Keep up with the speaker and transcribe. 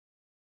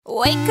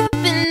Wake up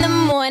in the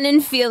morning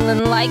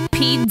feeling like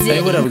P. Diddy.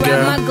 Hey, what up, Grab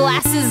girl? my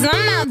glasses,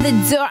 I'm out the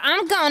door.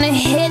 I'm gonna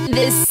hit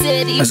this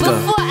city. Let's go.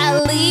 Before I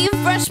leave,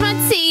 brush my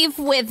teeth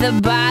with a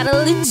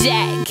bottle of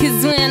Jack.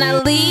 Cause when I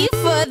leave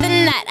for the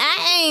night,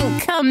 I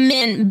ain't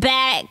coming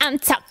back. I'm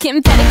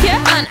talking pedicure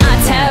on our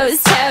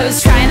toes,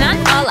 toes. Trying on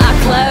all our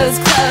clothes,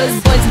 clothes.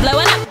 Boys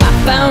blowing up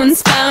our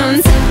phones,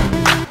 phones.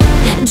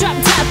 Drop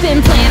top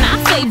and playing our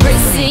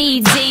favorite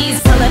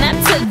CDs. Pulling up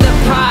to the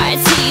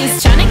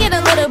parties, trying to get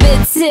a little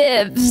bit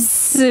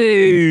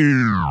tipsy.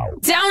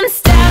 Don't